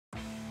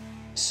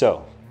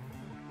So,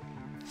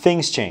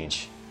 things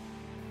change,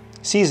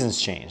 seasons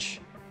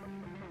change,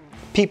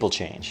 people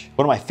change.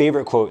 One of my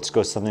favorite quotes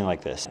goes something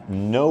like this: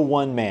 "No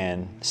one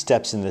man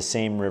steps in the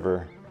same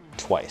river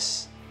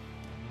twice,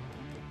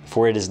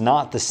 for it is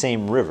not the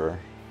same river,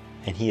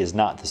 and he is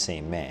not the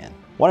same man."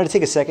 Wanted to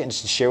take a second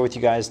just to share with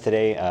you guys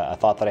today a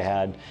thought that I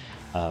had,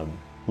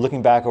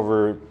 looking back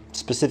over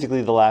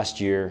specifically the last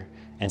year,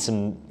 and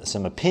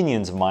some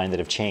opinions of mine that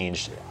have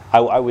changed.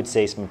 I would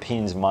say some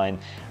opinions of mine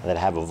that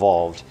have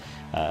evolved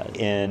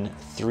in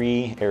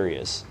 3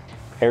 areas.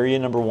 Area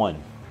number 1,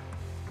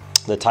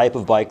 the type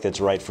of bike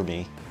that's right for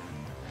me,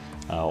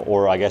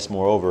 or I guess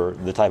moreover,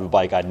 the type of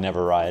bike I'd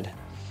never ride.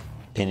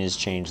 Opinions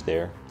changed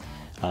there.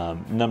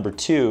 Number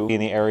 2, in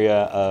the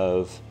area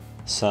of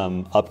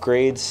some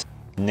upgrades,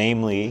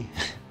 namely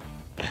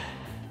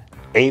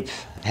Ape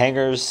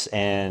Hangers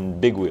and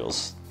big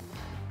wheels.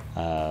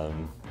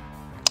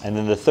 And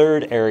then the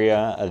third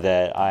area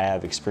that I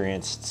have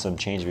experienced some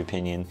change of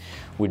opinion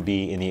would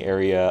be in the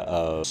area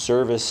of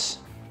service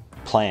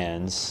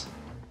plans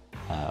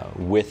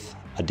with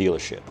a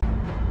dealership.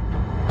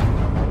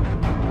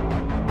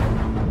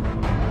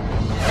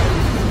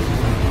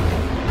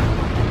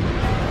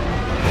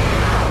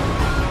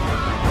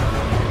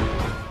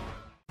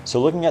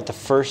 So looking at the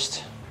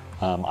first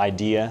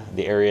idea,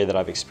 the area that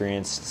I've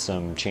experienced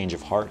some change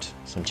of heart,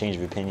 some change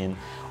of opinion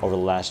over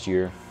the last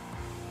year,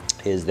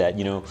 is that,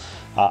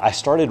 I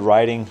started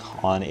riding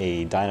on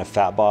a Dyna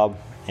Fat Bob,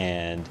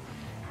 and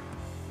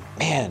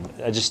man,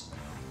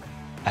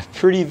 I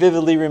pretty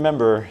vividly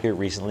remember here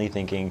recently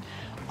thinking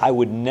I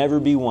would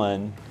never be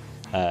one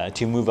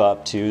to move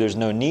up to, there's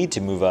no need to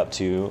move up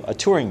to a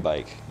touring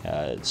bike,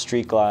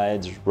 street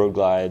glides,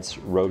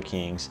 road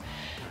kings.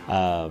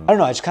 I don't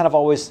know, I just kind of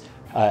always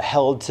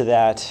held to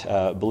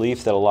that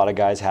belief that a lot of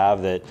guys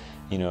have, that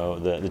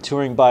the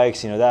touring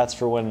bikes, that's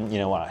for when,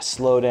 when I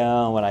slow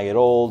down, when I get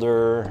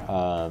older.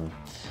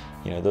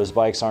 Those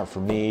bikes aren't for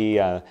me.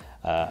 I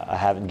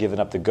haven't given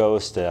up the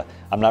ghost.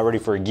 I'm not ready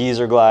for a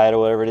geezer glide or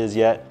whatever it is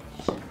yet.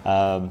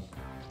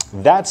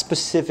 That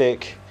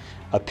specific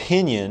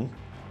opinion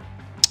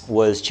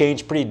was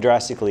changed pretty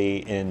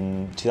drastically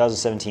in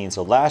 2017.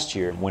 So last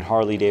year, when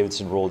Harley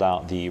Davidson rolled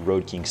out the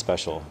Road King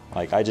Special,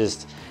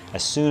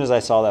 as soon as I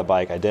saw that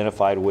bike,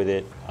 identified with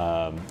it.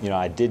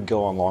 I did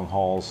go on long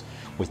hauls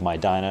with my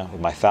Dyna,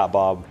 with my Fat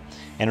Bob,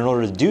 and in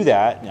order to do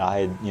that,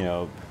 I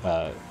had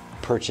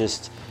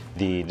purchased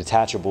the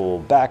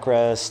detachable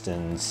backrest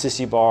and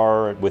sissy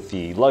bar with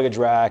the luggage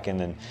rack, and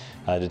then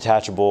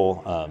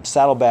detachable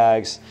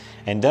saddlebags,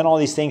 and done all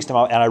these things to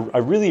my, and I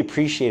really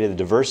appreciated the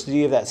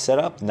diversity of that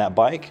setup and that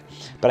bike,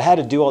 but I had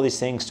to do all these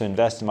things to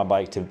invest in my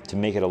bike to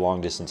make it a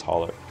long distance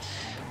hauler.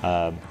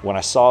 When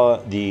I saw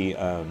the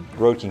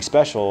Road King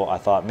Special, I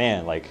thought,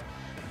 man,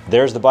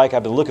 there's the bike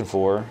I've been looking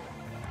for,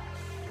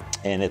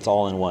 and it's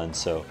all in one.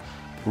 So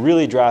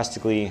really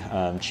drastically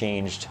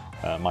changed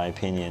my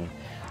opinion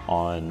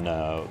on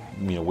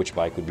which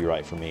bike would be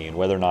right for me and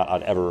whether or not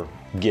I'd ever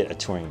get a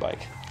touring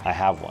bike. I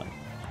have one.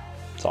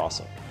 It's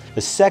awesome.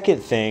 The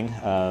second thing,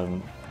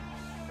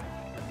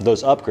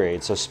 those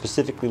upgrades, so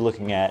specifically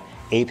looking at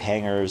Ape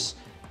Hangers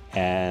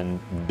and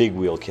big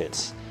wheel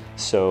kits.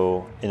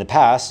 So in the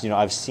past,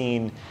 I've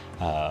seen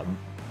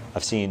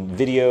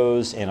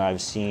videos, and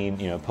I've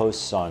seen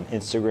posts on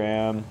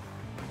Instagram,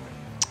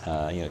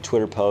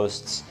 Twitter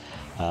posts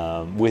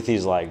with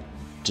these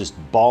just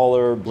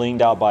baller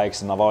blinged out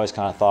bikes, and I've always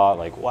kind of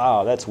thought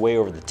wow, that's way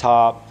over the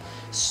top.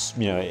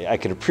 I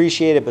could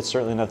appreciate it, but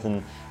certainly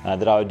nothing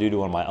that I would do to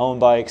one of my own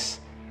bikes.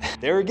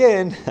 There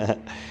again,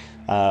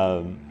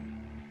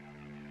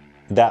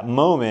 that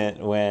moment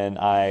when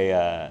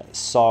I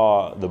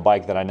saw the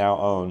bike that I now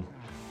own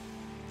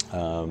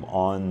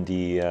on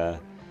the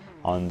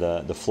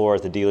floor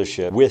at the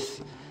dealership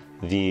with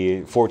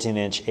the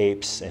 14-inch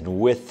Apes and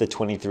with the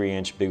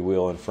 23-inch big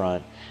wheel in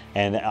front.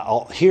 And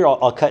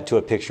I'll cut to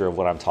a picture of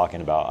what I'm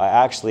talking about. I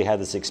actually had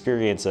this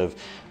experience of,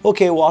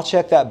 okay, well, I'll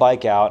check that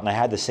bike out, and I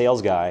had the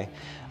sales guy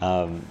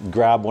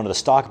grab one of the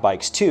stock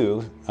bikes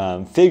too,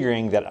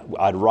 figuring that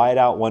I'd ride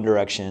out one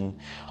direction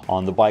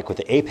on the bike with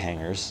the Ape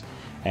Hangers,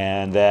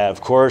 and that, of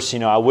course,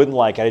 I wouldn't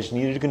like it. I just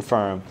needed to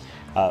confirm.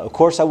 Of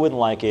course I wouldn't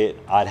like it.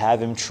 I'd have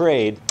him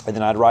trade, and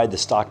then I'd ride the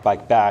stock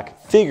bike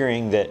back,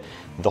 figuring that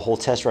the whole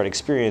test ride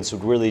experience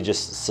would really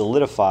just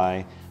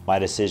solidify my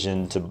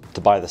decision to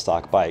buy the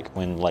stock bike,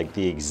 when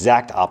the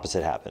exact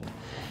opposite happened.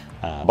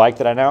 Bike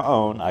that I now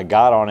own, I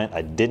got on it,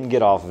 I didn't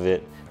get off of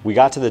it. We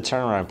got to the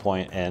turnaround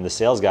point, and the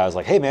sales guy was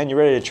like, "Hey man, you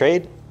ready to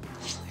trade?"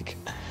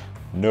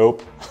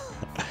 Nope.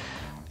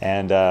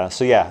 And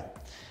so yeah.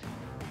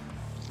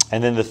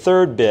 And then the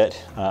third bit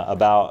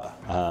about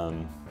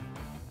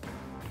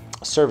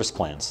service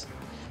plans,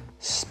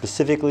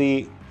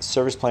 specifically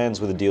service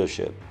plans with a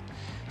dealership.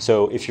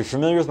 So if you're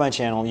familiar with my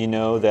channel, you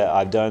know that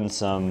I've done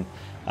some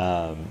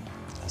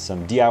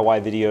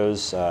DIY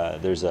videos.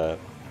 There's a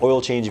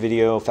oil change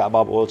video, Fat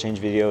Bob oil change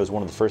video is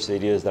one of the first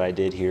videos that I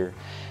did here.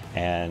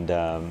 And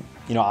I'm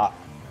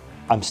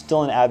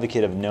still an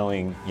advocate of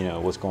knowing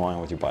what's going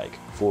on with your bike,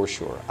 for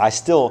sure. I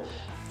still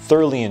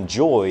thoroughly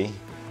enjoy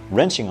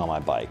wrenching on my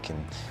bike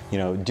and, you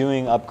know,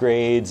 doing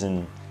upgrades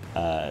and,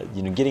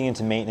 you know, getting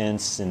into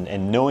maintenance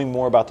and knowing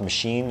more about the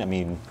machine. I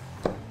mean,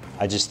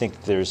 I just think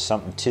that there's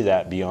something to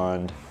that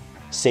beyond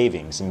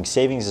savings. I mean,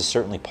 savings is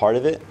certainly part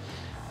of it.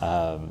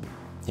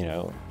 You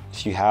know,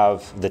 if you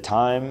have the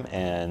time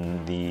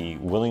and the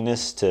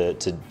willingness to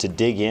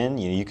dig in,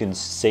 you know, you can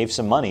save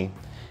some money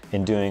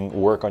in doing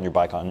work on your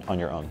bike on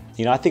your own.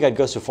 You know, I think I'd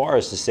go so far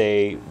as to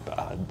say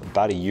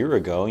about a year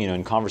ago, you know,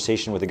 in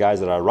conversation with the guys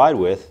that I ride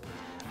with,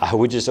 I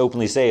would just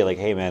openly say like,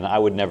 hey man, I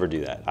would never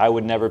do that. I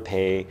would never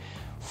pay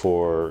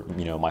for,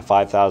 you know, my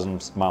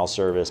 5,000 mile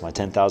service, my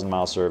 10,000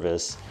 mile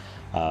service,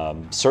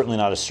 certainly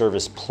not a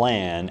service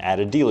plan at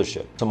a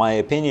dealership. So my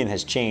opinion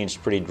has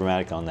changed pretty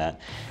dramatically on that.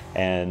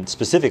 And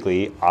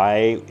specifically,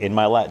 when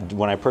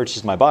I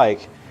purchased my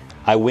bike,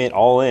 I went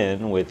all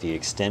in with the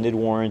extended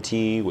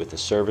warranty, with the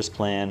service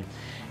plan,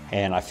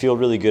 and I feel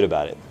really good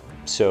about it.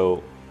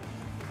 So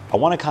I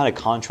want to kind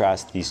of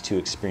contrast these two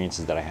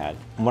experiences that I had.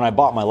 When I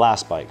bought my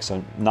last bike,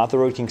 so not the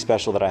Road King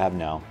Special that I have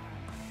now,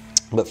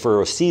 but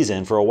for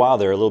a while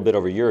there, a little bit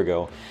over a year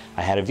ago,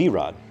 I had a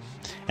V-Rod.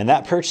 And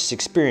that purchase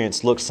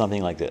experience looked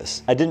something like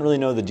this. I didn't really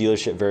know the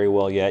dealership very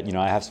well yet. You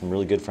know, I have some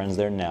really good friends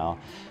there now,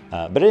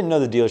 but I didn't know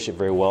the dealership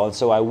very well. And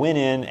so I went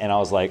in and I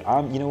was like,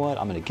 you know what,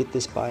 I'm gonna get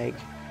this bike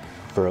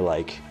for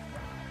like,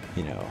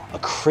 you know, a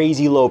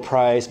crazy low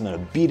price. I'm gonna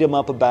beat him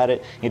up about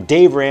it. You know,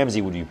 Dave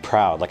Ramsey would be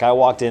proud. Like I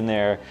walked in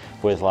there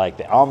with like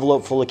the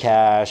envelope full of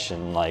cash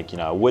and like, you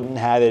know, I wouldn't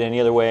have it any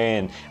other way.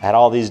 And I had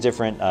all these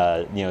different,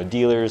 you know,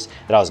 dealers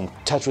that I was in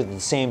touch with at the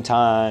same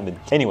time. And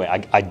anyway,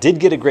 I did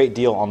get a great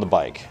deal on the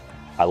bike.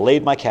 I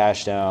laid my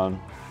cash down,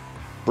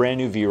 brand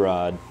new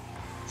V-Rod,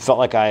 felt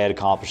like I had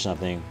accomplished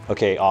something.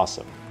 Okay,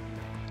 awesome.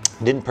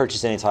 Didn't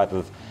purchase any type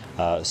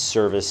of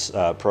service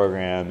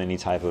program, any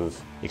type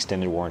of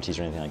extended warranties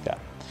or anything like that.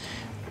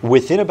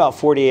 Within about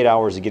 48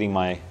 hours of getting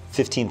my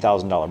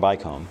 $15,000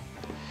 bike home,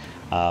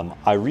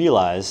 I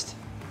realized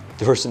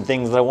there were some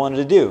things that I wanted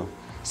to do.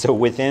 So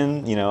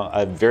within, you know,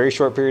 a very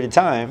short period of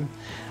time,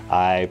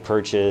 I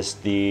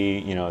purchased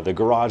the, you know, the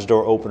garage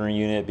door opener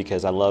unit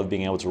because I love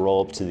being able to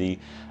roll up to the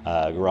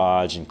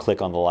garage and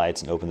click on the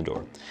lights and open the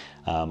door.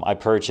 I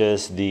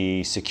purchased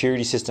the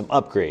security system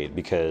upgrade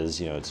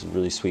because, you know, it's a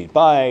really sweet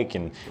bike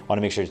and want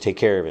to make sure to take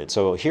care of it.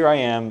 So here I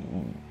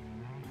am,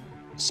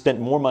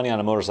 spent more money on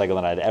a motorcycle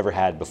than I'd ever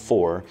had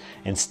before,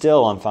 and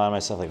still I'm finding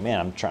myself like,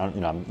 man, I'm trying,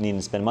 you know, I'm needing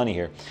to spend money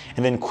here.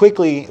 And then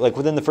quickly, like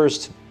within the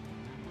first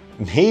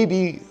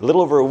maybe a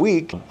little over a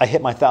week, I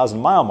hit my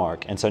 1,000-mile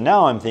mark. And so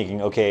now I'm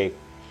thinking, okay,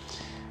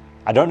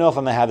 I don't know if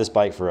I'm gonna have this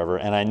bike forever.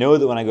 And I know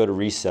that when I go to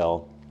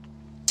resell,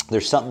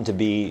 there's something to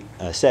be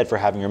said for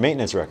having your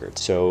maintenance record.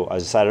 So I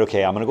decided,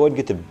 okay, I'm gonna go ahead and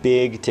get the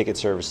big ticket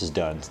services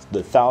done.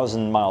 The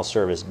 1,000-mile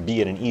service,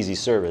 be it an easy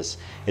service,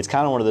 it's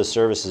kind of one of those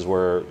services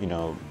where, you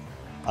know,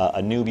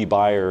 a newbie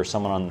buyer or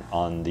someone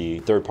on the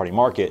third-party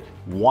market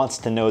wants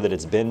to know that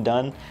it's been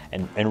done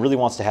and really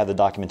wants to have the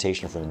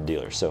documentation from the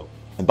dealer. So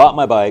I bought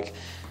my bike,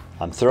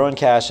 I'm throwing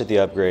cash at the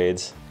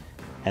upgrades,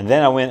 and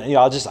then I went, you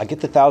know, I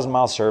get the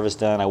 1,000-mile service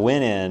done. I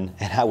went in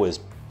and I was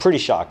pretty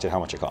shocked at how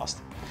much it cost.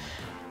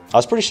 I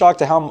was pretty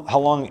shocked at how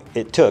long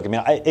it took. I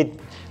mean,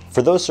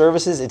 for those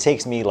services, it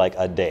takes me like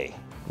a day,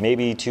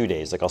 maybe 2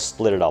 days. Like I'll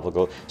split it up.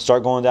 I'll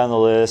start going down the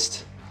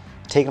list,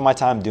 taking my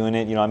time doing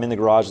it. You know, I'm in the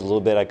garage a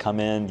little bit. I come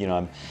in, you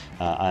know,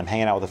 I'm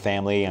hanging out with the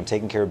family. I'm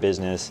taking care of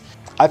business.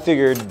 I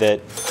figured that,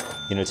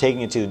 you know,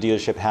 taking it to the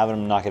dealership, having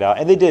them knock it out,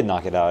 and they did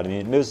knock it out. I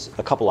mean, it was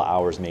a couple of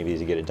hours maybe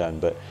to get it done,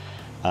 but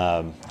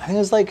I think it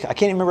was like, I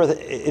can't remember,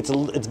 it's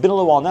been a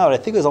little while now, but I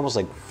think it was almost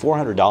like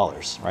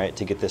 $400, right,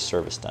 to get this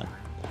service done.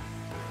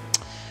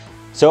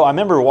 So I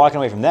remember walking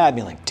away from that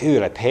being like,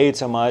 dude, I paid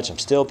so much, I'm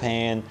still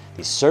paying,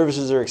 these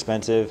services are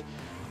expensive.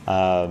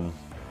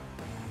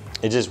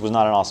 It just was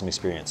not an awesome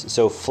experience.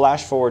 So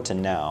flash forward to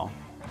now,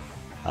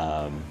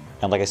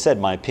 and like I said,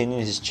 my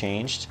opinion has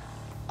changed.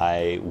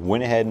 I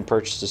went ahead and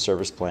purchased a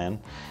service plan,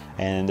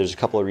 and there's a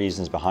couple of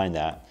reasons behind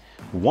that.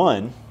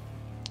 One,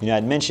 you know,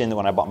 I'd mentioned that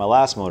when I bought my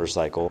last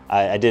motorcycle,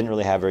 I didn't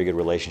really have very good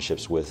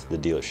relationships with the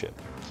dealership.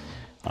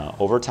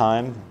 Over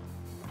time,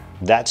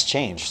 that's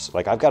changed.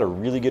 Like I've got a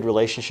really good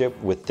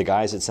relationship with the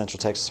guys at Central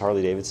Texas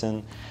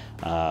Harley-Davidson.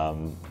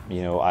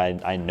 You know,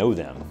 I know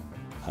them.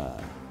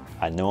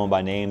 I know them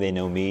by name, they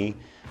know me.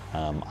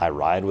 I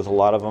ride with a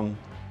lot of them.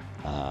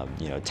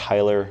 You know,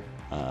 Tyler,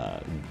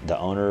 the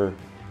owner,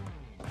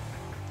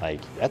 like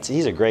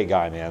he's a great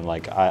guy, man.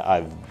 Like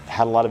I've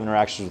had a lot of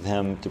interactions with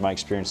him through my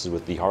experiences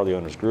with the Harley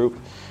Owners Group.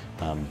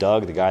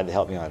 Doug, the guy that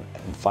helped me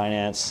in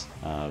finance.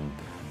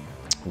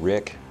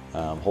 Rick,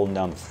 holding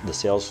down the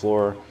sales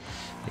floor.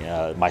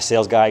 My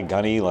sales guy,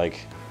 Gunny,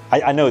 like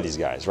I know these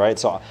guys, right?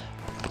 So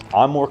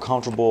I'm more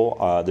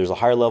comfortable. There's a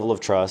higher level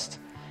of trust.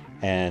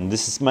 And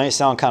this might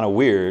sound kind of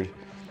weird,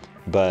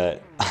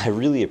 but I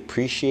really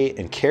appreciate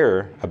and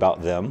care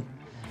about them.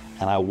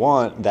 And I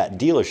want that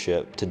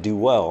dealership to do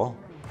well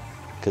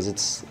because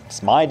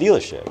it's my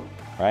dealership,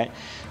 right?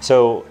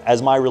 So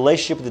as my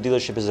relationship with the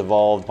dealership has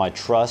evolved, my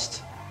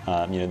trust,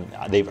 you know,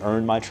 they've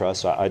earned my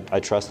trust. So I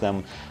trust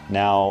them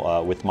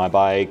now with my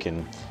bike,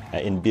 and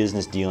in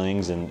business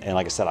dealings, and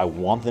like I said, I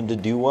want them to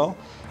do well.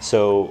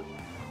 So,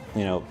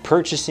 you know,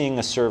 purchasing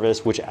a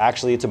service, which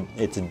actually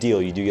it's a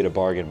deal. You do get a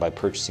bargain by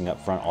purchasing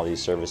up front all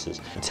these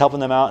services. It's helping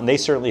them out, and they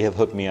certainly have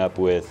hooked me up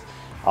with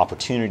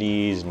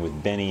opportunities and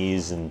with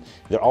bennies, and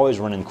they're always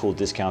running cool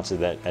discounts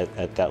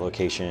at that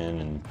location.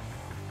 And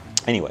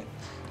anyway,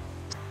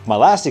 my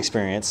last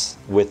experience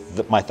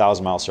with my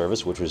 1,000-mile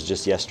service, which was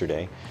just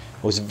yesterday,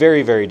 was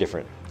very, very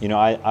different. You know,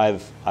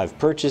 I've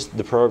purchased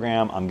the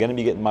program. I'm going to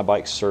be getting my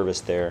bike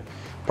serviced there.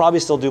 Probably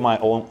still do my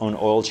own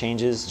oil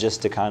changes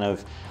just to kind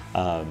of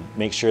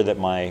make sure that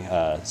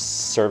my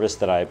service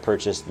that I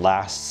purchased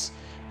lasts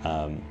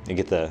and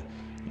get the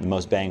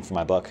most bang for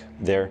my buck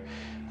there.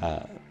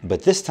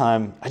 But this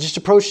time, I just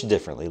approached it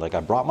differently. Like,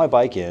 I brought my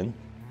bike in.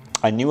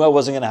 I knew I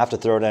wasn't going to have to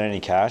throw down any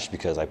cash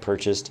because I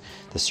purchased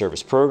the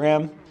service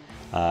program.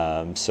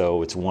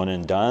 So it's one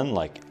and done.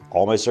 Like,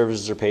 all my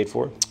services are paid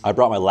for. I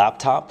brought my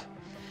laptop,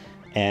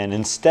 and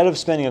instead of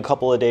spending a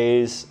couple of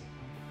days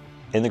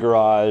in the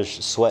garage,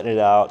 sweating it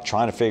out,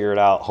 trying to figure it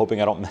out,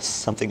 hoping I don't mess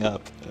something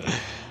up,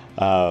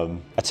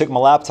 I took my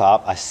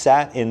laptop, I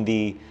sat in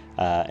the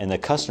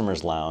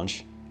customer's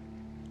lounge,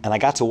 and I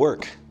got to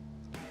work.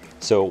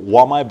 So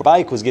while my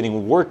bike was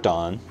getting worked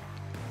on,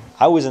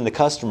 I was in the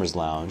customer's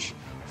lounge,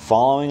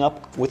 following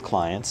up with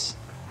clients,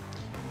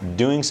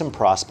 doing some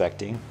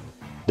prospecting,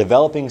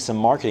 developing some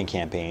marketing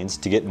campaigns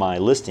to get my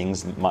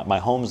listings, my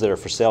homes that are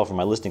for sale for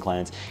my listing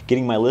clients,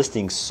 getting my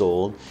listings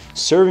sold,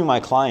 serving my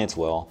clients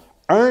well,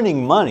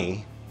 earning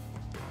money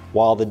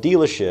while the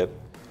dealership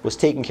was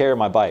taking care of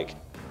my bike.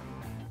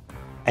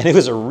 And it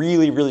was a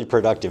really, really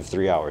productive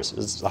 3 hours.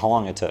 This is how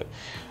long it took.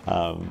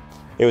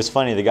 It was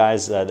funny, the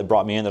guys that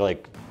brought me in, they're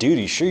like, dude,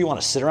 are you sure you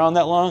want to sit around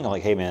that long? I'm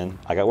like, hey man,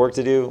 I got work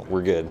to do,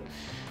 we're good.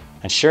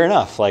 And sure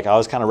enough, like, I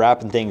was kind of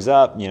wrapping things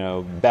up, you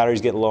know,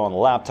 batteries getting low on the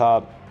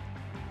laptop,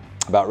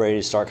 about ready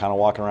to start kind of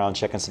walking around,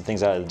 checking some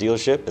things out at the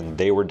dealership, and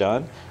they were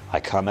done. I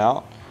come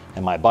out,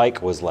 and my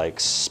bike was like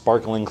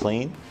sparkling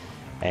clean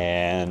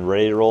and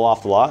ready to roll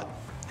off the lot.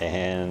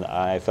 And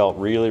I felt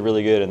really,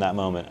 really good in that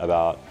moment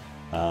about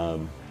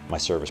my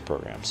service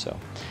program. So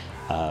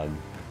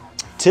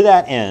to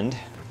that end,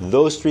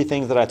 those three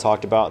things that I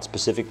talked about,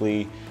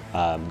 specifically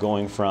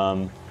going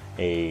from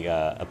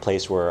a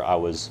place where I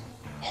was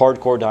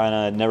hardcore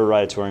dyna, never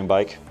ride a touring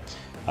bike,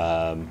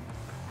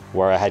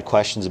 where I had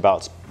questions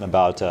about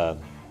the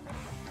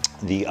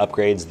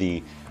upgrades,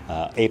 the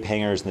Ape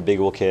Hangers and the big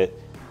wheel kit,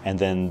 and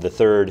then the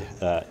third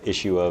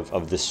issue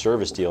of this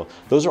service deal.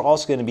 Those are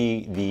also going to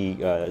be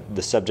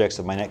the subjects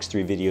of my next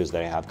 3 videos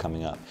that I have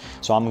coming up.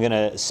 So I'm going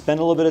to spend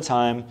a little bit of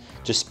time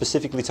just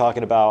specifically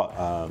talking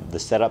about the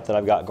setup that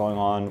I've got going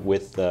on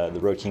with the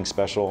Road King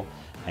Special,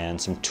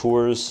 and some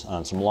tours,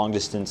 some long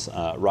distance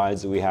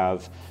rides that we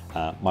have.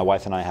 My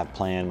wife and I have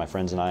planned, my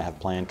friends and I have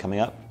planned coming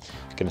up.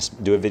 I'm going to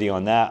do a video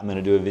on that. I'm going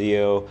to do a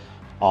video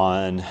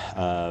on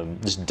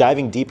just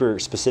diving deeper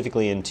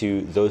specifically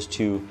into those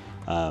 2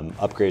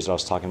 upgrades that I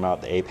was talking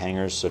about, the Ape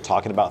Hangers. So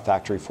talking about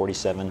Factory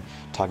 47,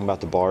 talking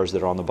about the bars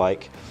that are on the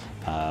bike.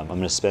 I'm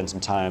going to spend some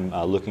time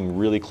looking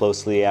really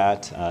closely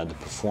at the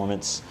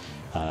performance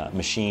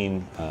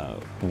machine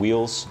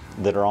wheels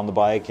that are on the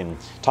bike, and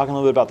talking a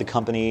little bit about the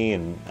company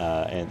and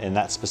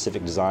that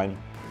specific design,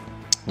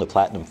 the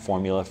Platinum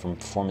formula from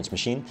Performance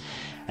Machine.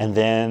 And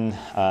then,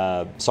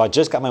 so I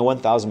just got my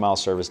 1,000-mile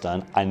service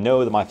done. I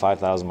know that my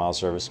 5,000-mile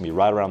service will be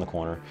right around the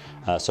corner.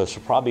 So it's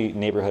probably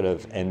neighborhood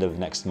of end of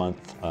next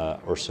month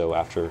or so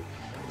after,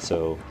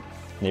 so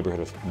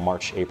neighborhood of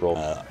March, April.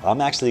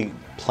 I'm actually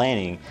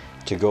planning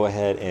to go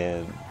ahead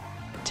and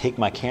take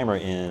my camera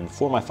in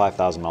for my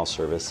 5,000-mile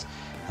service.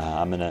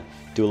 I'm gonna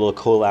do a little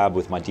collab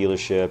with my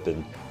dealership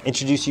and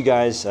introduce you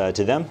guys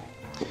to them,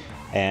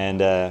 and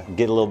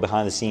get a little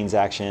behind the scenes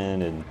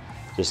action and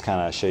just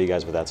kind of show you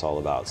guys what that's all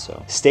about.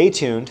 So stay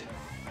tuned.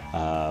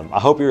 I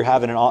hope you're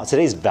having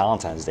today's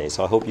Valentine's Day,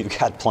 so I hope you've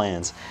got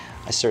plans.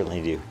 I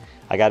certainly do.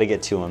 I got to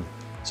get to them.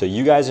 So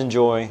you guys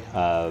enjoy.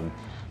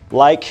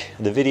 Like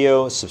the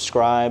video,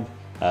 subscribe,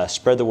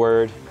 spread the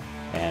word,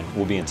 and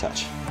we'll be in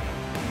touch.